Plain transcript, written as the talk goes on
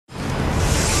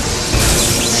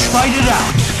fight it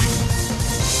out.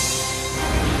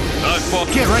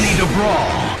 Get ready to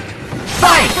brawl.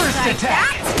 Fight! First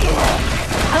attack!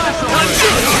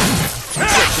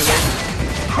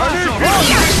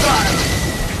 Crossover!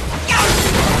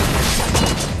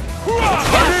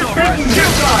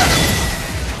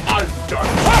 I'm done!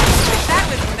 That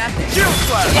was nothing. Shield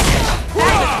slash!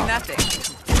 That was nothing.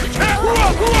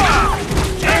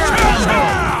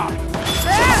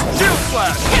 Shield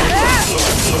slash!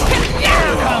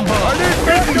 Air combo! I need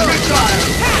projectile!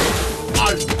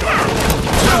 I'm done!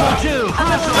 Level 2!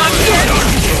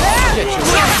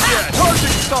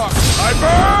 Charging star! I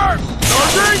burn!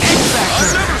 Charging! I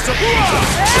never surprise!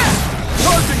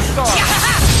 Charging star!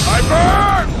 I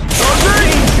burn!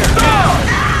 Charging! Down!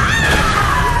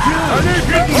 I need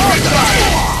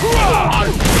projectile!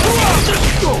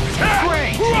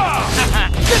 Great!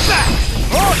 Get back!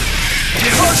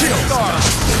 Charging star!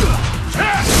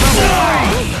 Level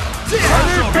 3! I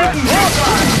need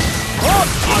projectile!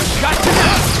 Got to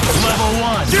know! Level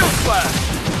 1! Shield slash!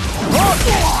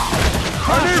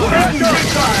 I need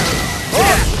projectile!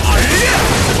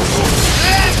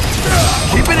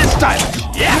 Keep it in style!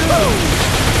 Yeah!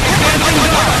 Advancing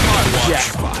guard!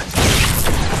 Jackpot!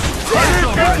 I need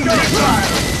projectile!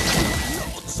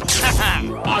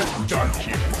 I'm done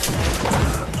here!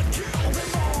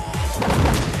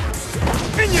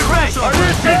 In your face! I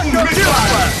need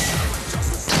projectile!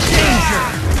 Danger!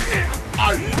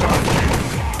 I'm done here!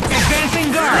 Advancing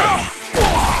guard!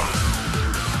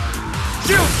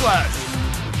 Shield slash!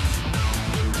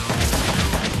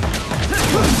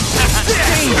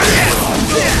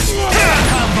 Air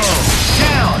combo!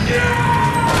 Down!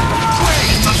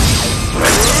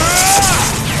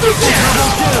 Level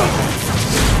 2!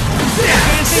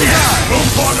 Advancing guard!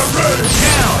 Upon a race!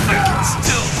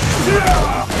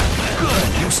 Down! Good!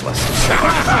 Useless!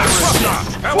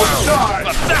 Foot side!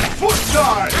 Foot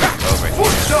side!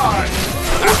 Foot side!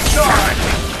 Foot side!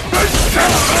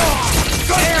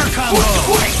 Air combo!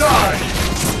 Foot side!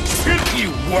 Hit you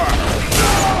were!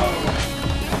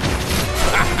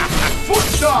 Foot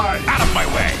side! Out of my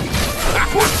way!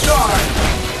 Foot side!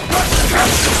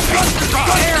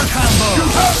 Air combo! You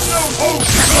have no hope!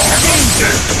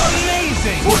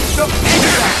 Amazing! Foot side!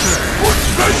 Foot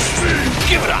face speed!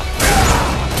 Give it up!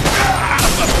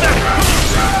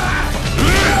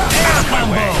 Air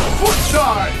combo! Foot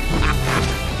side!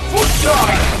 Foot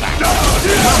side!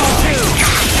 Level 2!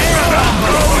 Air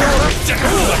combo!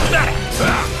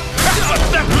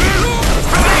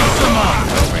 Maximum!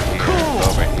 Cool!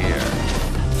 Over here.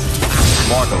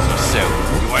 Mortals are so.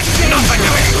 You are nothing to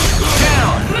me!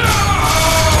 Down!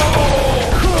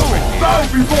 Cool! Bow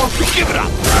before Give it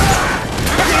up!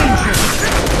 Danger!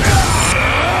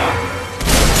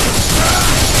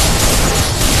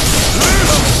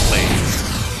 Please.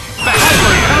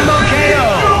 Combo KO!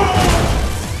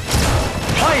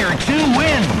 Player 2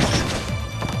 wins!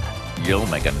 You'll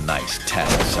make a nice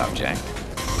test subject.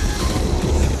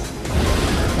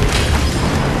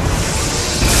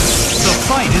 The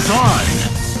fight is on!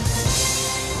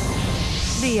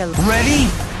 Ready?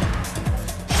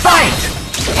 Fight!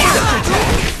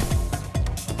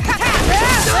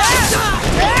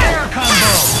 Air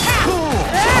combo! Cool!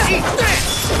 Eat this!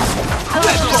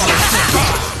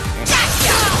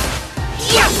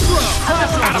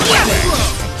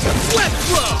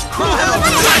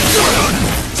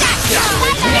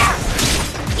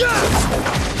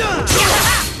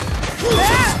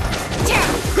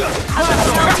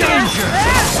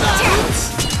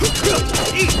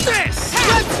 Eat this!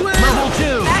 Level 2!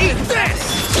 Eat this!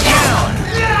 Down!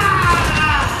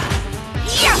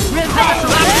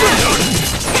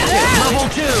 Level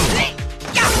 2!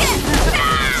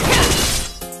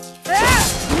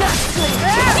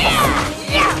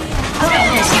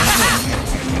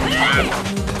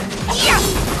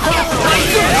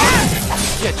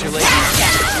 Get you, lady.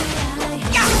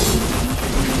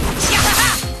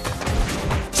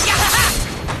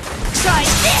 Try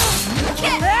this!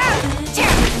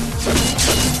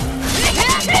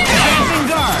 Advancing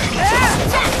guard!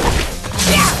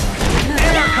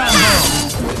 Air combo!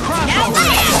 Crossover!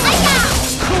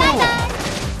 Cool!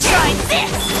 Try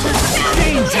this!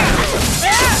 Danger!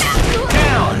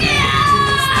 Down!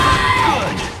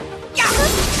 Good!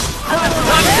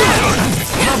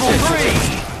 Level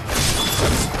 3!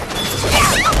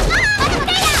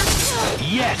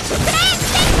 Yes!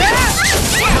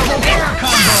 Double air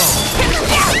combo!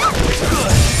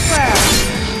 Good!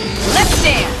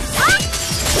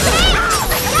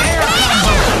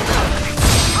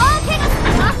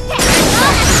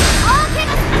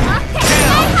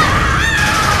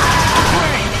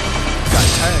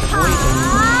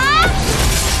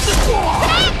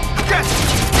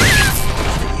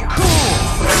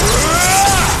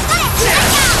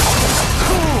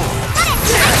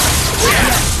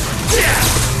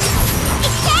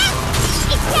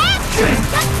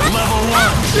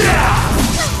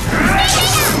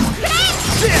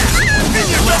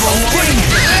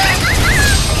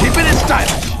 Keeping it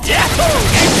stylish. Yeah!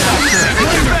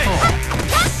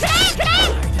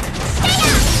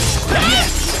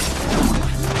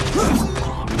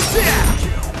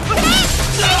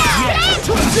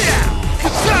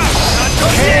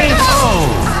 KO!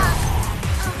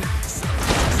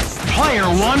 Player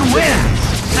 1 wins!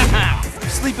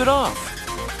 Sleep it off,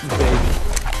 baby.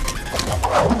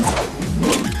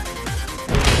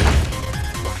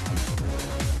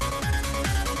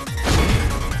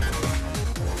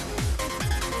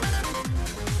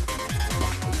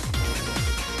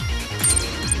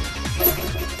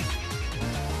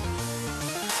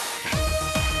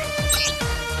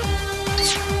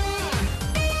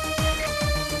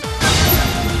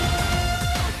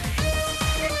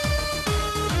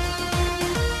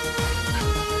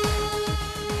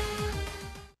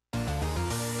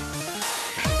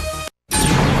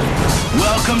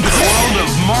 Welcome to the world of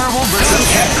Marvel vs.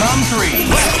 Capcom 3.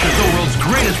 Because the world's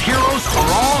greatest heroes are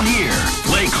all here.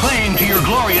 Lay claim to your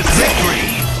glorious victory.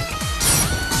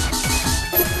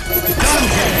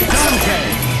 Dante!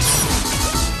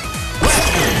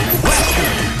 Wesker!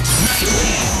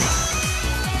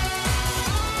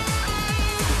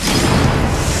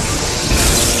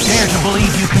 Dare to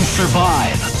believe you can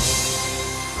survive.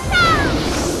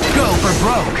 Go for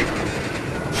broke.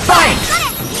 Fight!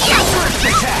 First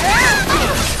attack!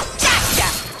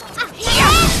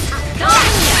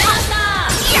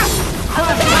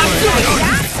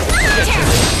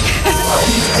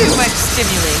 Too much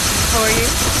stimulation for you.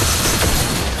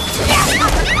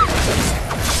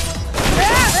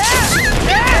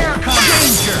 Here comes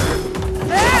danger!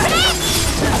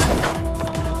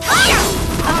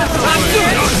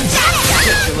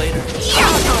 Catch you later.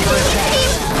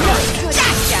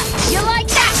 You like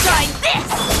that? Try this!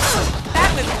 That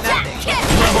was nothing.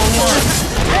 Level 1!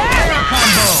 Air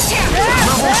combo!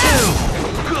 Level 2!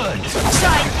 Good!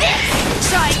 Try this!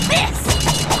 Try this!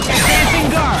 Dancing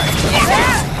guard! Danger!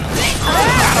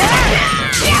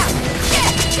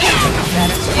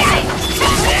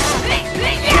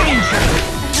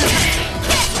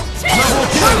 Level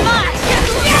 2!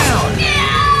 Down!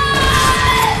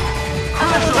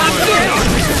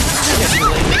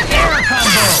 Air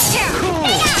combo!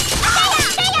 Cool!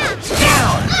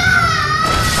 Down!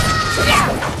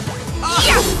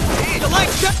 You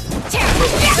like that?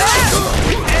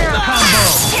 Air combo!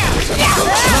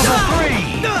 Level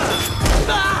 3!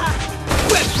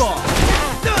 Whip ball!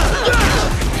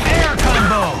 Air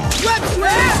combo! Whip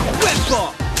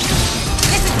ball!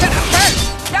 This is gonna hurt!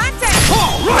 Dante!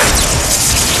 All right!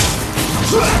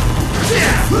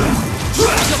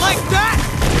 You like that?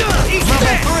 Eat Level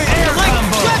that! 3 air You like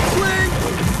combo! that swing?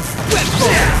 Whip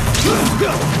ball!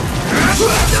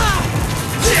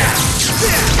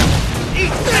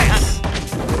 Eat that!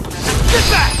 Get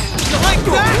back! You like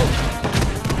that?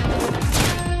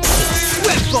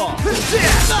 Whip ball!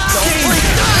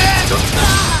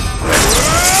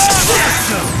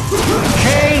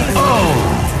 KO!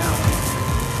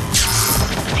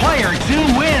 Player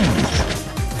 2 wins!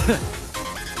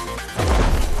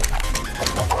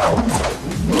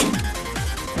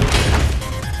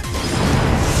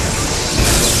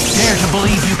 Dare to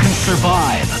believe you can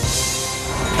survive.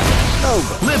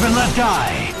 Live and let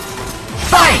die.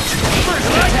 Fight! First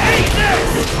attack!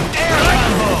 Air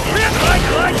combo!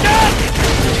 Like that?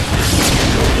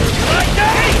 Like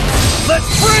that? Let's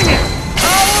bring it!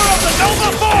 Power of the Nova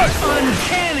Force!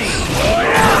 Uncanny!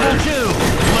 Level 2!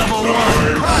 Level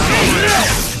 1! Crossover!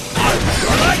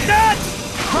 Like that?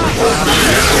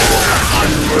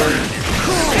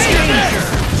 Danger!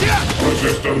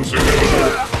 Resistance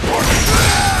inhibitor.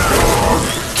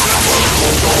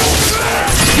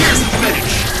 Here's the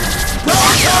finish!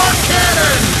 Rocket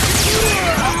cannon!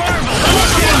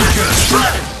 Danger!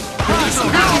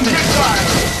 Crossover!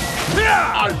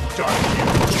 I'm done.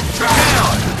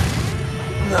 Down!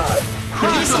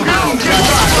 Crossover!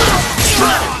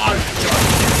 I'm done.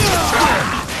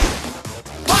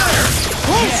 Fire!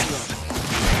 Yes!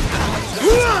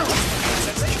 Level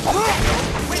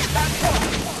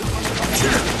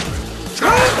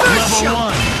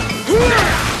 1!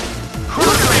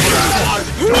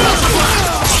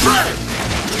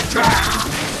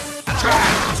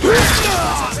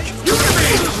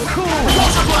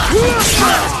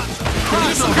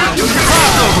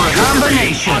 Crossover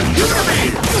combination!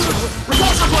 Advancing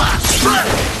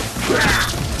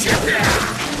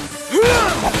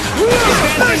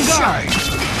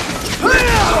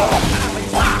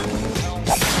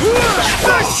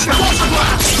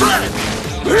guard!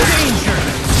 Danger!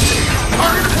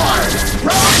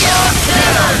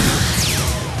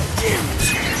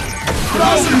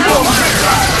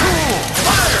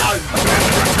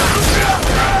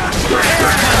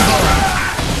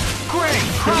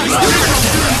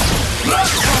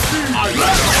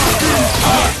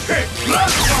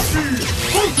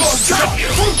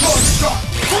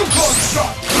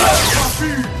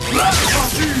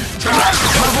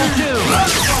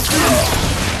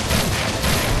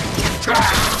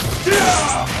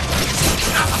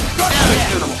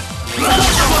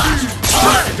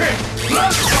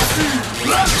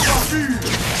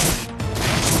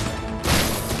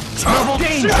 Double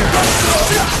danger!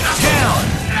 Down!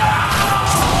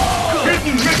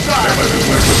 Hidden missile! Hidden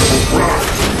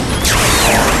missile!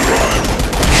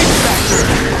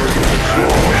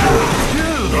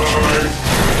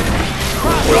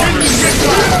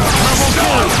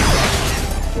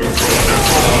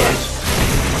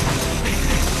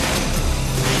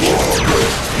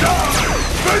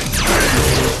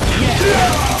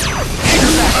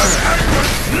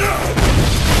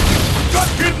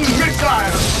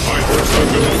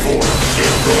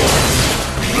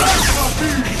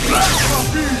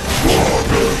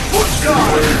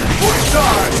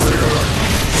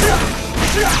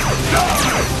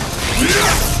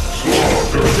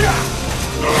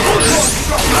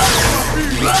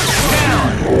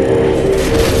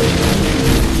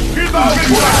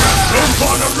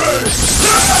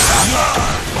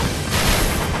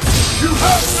 You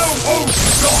have no hope!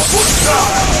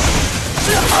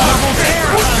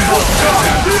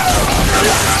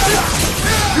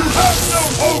 You have no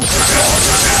hope!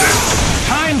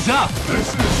 Time's up! This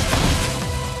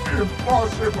is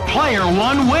impossible! Player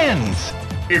 1 wins!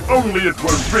 If only it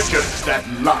were Richard that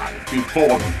lied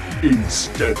before me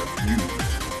instead of you.